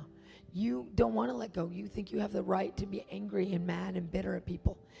online right now. You don't want to let go. You think you have the right to be angry and mad and bitter at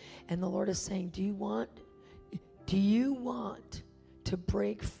people. And the Lord is saying, do you want to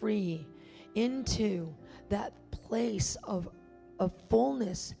break free into that place of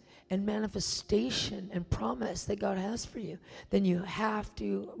fullness and manifestation and promise that God has for you? Then you have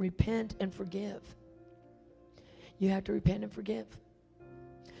to repent and forgive. You have to repent and forgive.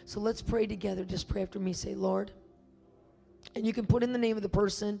 So let's pray together. Just pray after me. Say, Lord. And you can put in the name of the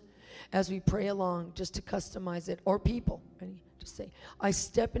person as we pray along, just to customize it, or people. Ready? Just say, I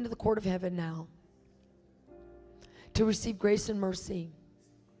step into the court of heaven now to receive grace and mercy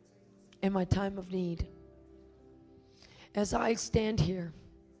in my time of need. As I stand here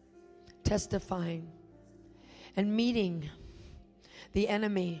testifying and meeting the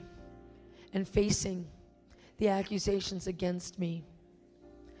enemy and facing the accusations against me,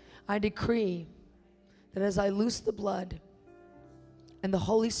 I decree that as I loose the blood and the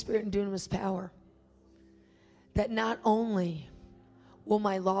Holy Spirit and dunamis power, that not only will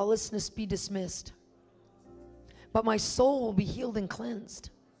my lawlessness be dismissed, but my soul will be healed and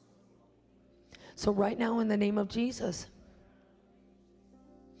cleansed. So right now, in the name of Jesus,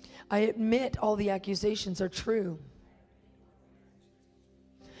 I admit all the accusations are true.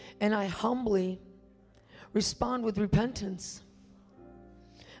 And I humbly respond with repentance.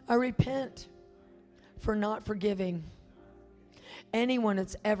 I repent for not forgiving anyone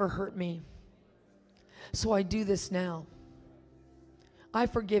that's ever hurt me. So I do this now. I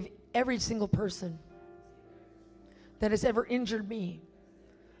forgive every single person that has ever injured me,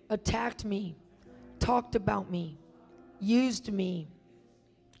 attacked me, talked about me, used me,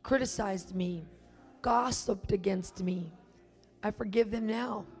 criticized me, gossiped against me, I forgive them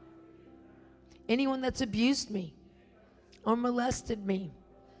now. Anyone that's abused me or molested me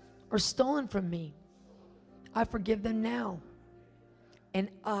or stolen from me, I forgive them now. And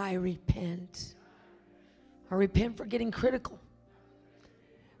I repent. I repent for getting critical,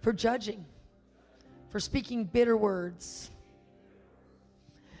 for judging, for speaking bitter words.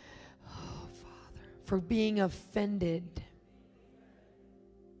 Oh, Father, for being offended.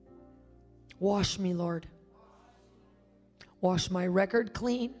 Wash me, Lord. Wash my record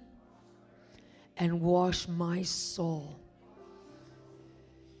clean and wash my soul.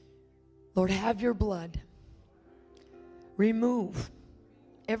 Lord, have your blood. Remove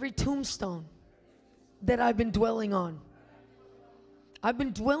every tombstone that I've been dwelling on. I've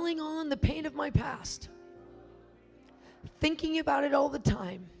been dwelling on the pain of my past, thinking about it all the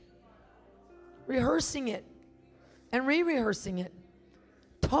time, rehearsing it and re-rehearsing it,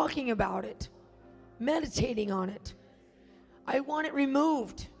 talking about it, meditating on it. I want it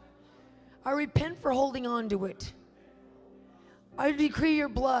removed. I repent for holding on to it. I decree your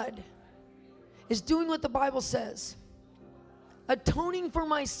blood is doing what the Bible says, atoning for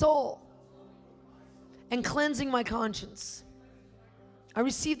my soul and cleansing my conscience. I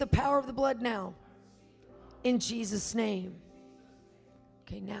receive the power of the blood now in Jesus' name.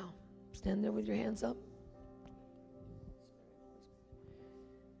 Okay, now stand there with your hands up.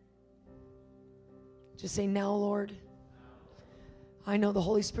 Just say, now, Lord, I know the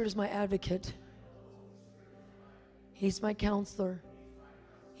Holy Spirit is my advocate. He's my counselor.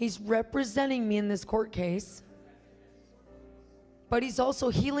 He's representing me in this court case. But he's also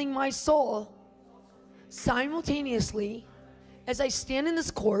healing my soul simultaneously as I stand in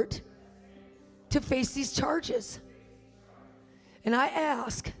this court to face these charges. And I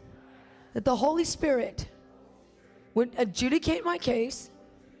ask that the Holy Spirit would adjudicate my case,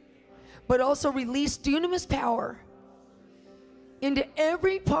 but also release dunamis power into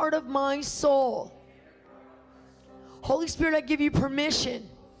every part of my soul. Holy Spirit, I give you permission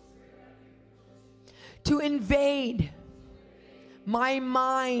to invade my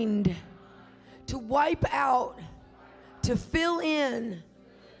mind, to wipe out, to fill in,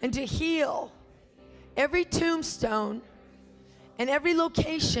 and to heal every tombstone and every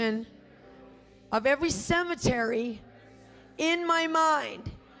location of every cemetery in my mind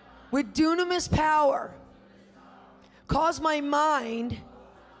with dunamis power. Cause my mind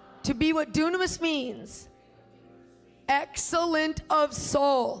to be what dunamis means, excellent of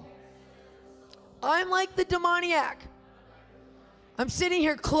soul. I'm like the demoniac. I'm sitting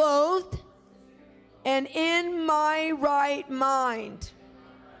here clothed and in my right mind.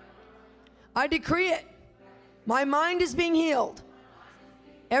 I decree it. My mind is being healed.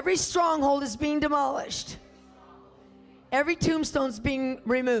 Every stronghold is being demolished. Every tombstone is being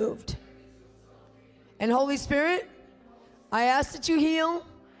removed. And Holy Spirit, I ask that you heal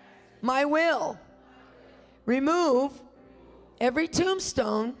my will. Remove every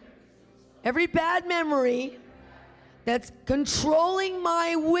tombstone, every bad memory that's controlling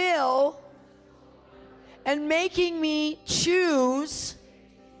my will and making me choose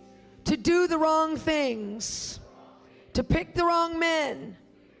to do the wrong things, to pick the wrong men,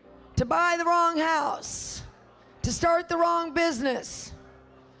 to buy the wrong house, to start the wrong business,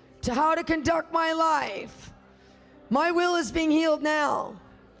 to how to conduct my life. My will is being healed now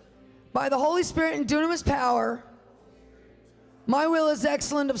by the Holy Spirit and dunamis power. My will is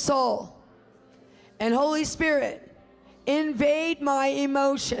excellent of soul. And Holy Spirit, invade my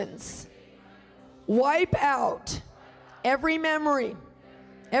emotions. Wipe out every memory,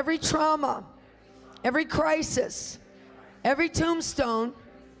 every trauma, every crisis, every tombstone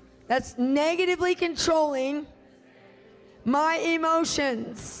that's negatively controlling my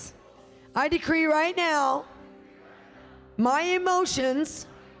emotions. I decree right now, my emotions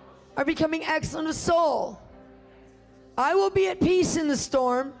are becoming excellent of soul. I will be at peace in the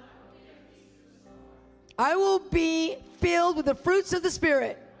storm. I will be filled with the fruits of the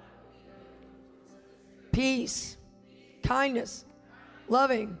Spirit. Peace, kindness,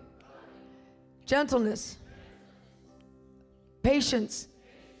 loving, gentleness, patience,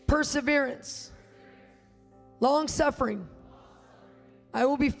 perseverance, long-suffering. I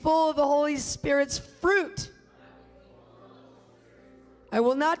will be full of the Holy Spirit's fruit. I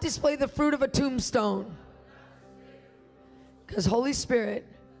will not display the fruit of a tombstone, because Holy Spirit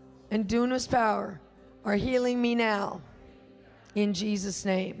and dunamis power are healing me now in Jesus'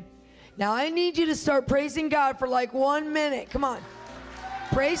 name. Now I need you to start praising God for like 1 minute. Come on.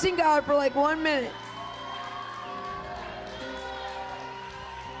 Praising God for like 1 minute.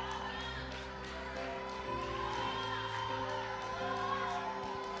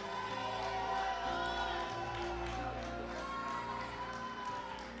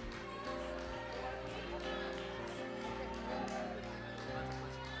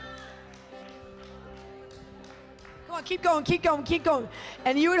 on, keep going, keep going, keep going.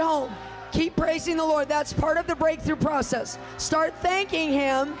 And you at home, keep praising the Lord. That's part of the breakthrough process. Start thanking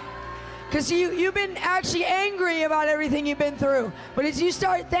Him, because you've been actually angry about everything you've been through. But as you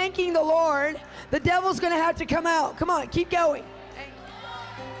start thanking the Lord, the devil's going to have to come out. Come on, keep going.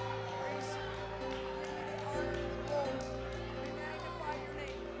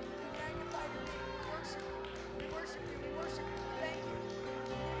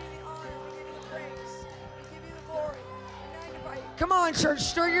 Come on, church,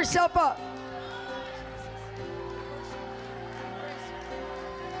 stir yourself up.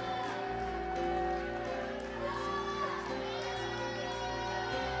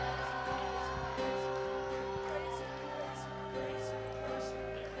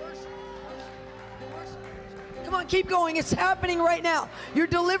 Come on, keep going. It's happening right now. Your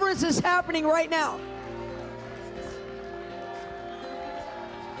deliverance is happening right now.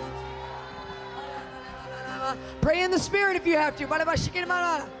 Pray in the Spirit if you have to.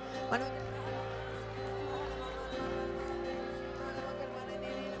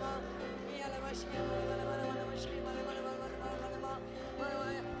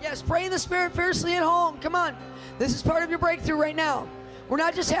 Yes, pray in the Spirit fiercely at home. Come on. This is part of your breakthrough right now. We're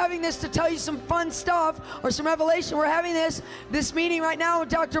not just having this to tell you some fun stuff or some revelation. We're having this meeting right now with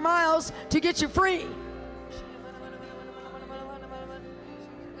Dr. Myles to get you free.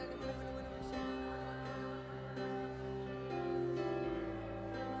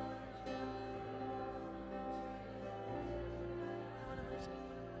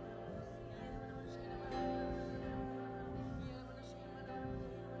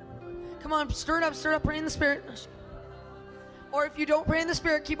 Come on, stir it up, pray in the Spirit. Or if you don't pray in the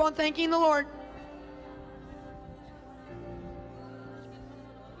Spirit, keep on thanking the Lord.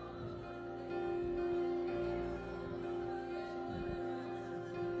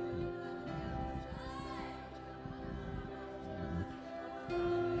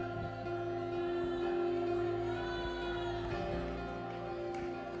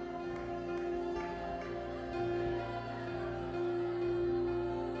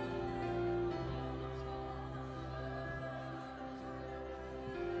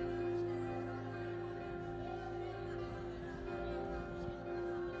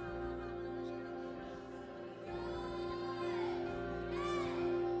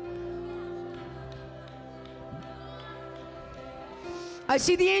 I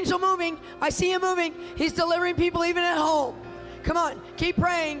see the angel moving. I see him moving. He's delivering people even at home. Come on, keep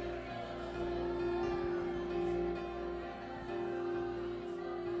praying.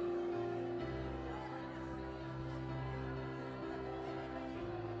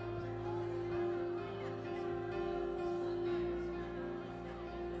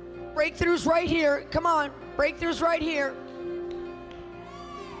 Breakthroughs right here. Come on, breakthroughs right here.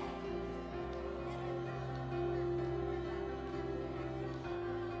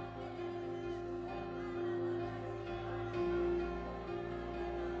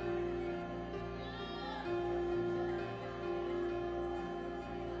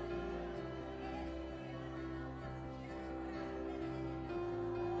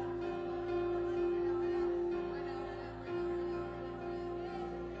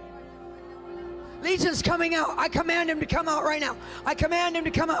 Legion's coming out. I command him to come out right now. I command him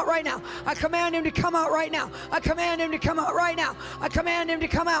to come out right now. I command him to come out right now. I command him to come out right now. I command him to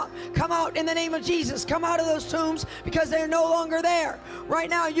come out. Come out in the name of Jesus. Come out of those tombs because they're no longer there. Right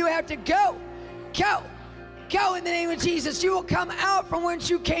now you have to go. Go. Go in the name of Jesus. You will come out from whence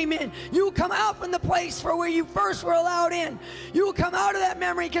you came in. You will come out from the place for where you first were allowed in. You will come out of that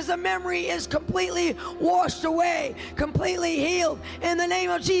memory because the memory is completely washed away, completely healed. In the name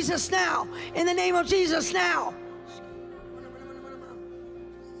of Jesus now. In the name of Jesus now.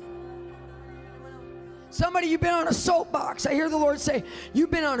 Somebody, you've been on a soapbox. I hear the Lord say,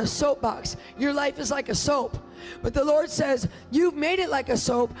 you've been on a soapbox. Your life is like a soap. But the Lord says, you've made it like a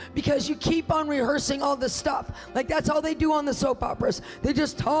soap because you keep on rehearsing all this stuff. Like that's all they do on the soap operas. They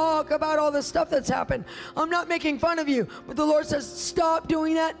just talk about all the stuff that's happened. I'm not making fun of you, but the Lord says, stop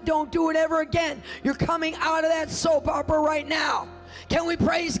doing that. Don't do it ever again. You're coming out of that soap opera right now. Can we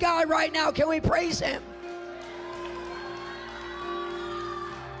praise God right now? Can we praise Him?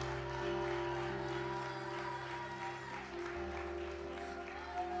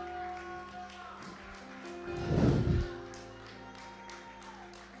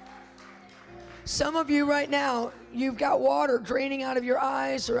 Some of you right now, you've got water draining out of your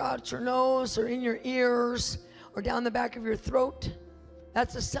eyes or out your nose or in your ears or down the back of your throat.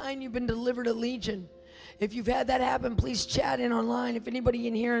 That's a sign you've been delivered a legion. If you've had that happen, please chat in online. If anybody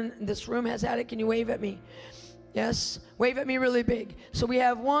in here in this room has had it, can you wave at me? Yes? Wave at me really big. So we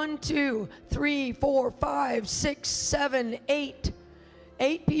have 1, 2, 3, 4, 5, 6, 7, 8.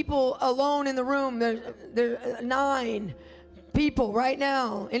 8 people alone in the room. There 9 people right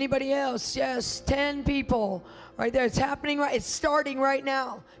now. Anybody else? Yes, 10 people right there. It's happening right. It's starting right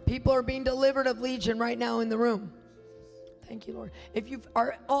now. People are being delivered of Legion right now in the room. Thank you, Lord. If you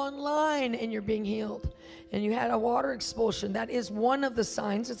are online and you're being healed and you had a water expulsion, that is one of the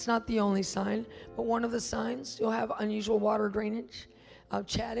signs. It's not the only sign, but one of the signs. You'll have unusual water drainage.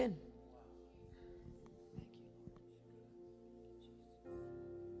 Chat in.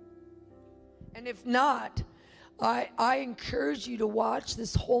 And if not, I encourage you to watch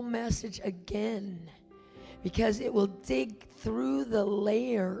this whole message again, because it will dig through the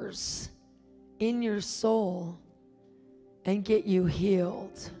layers in your soul and get you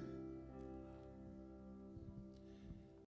healed.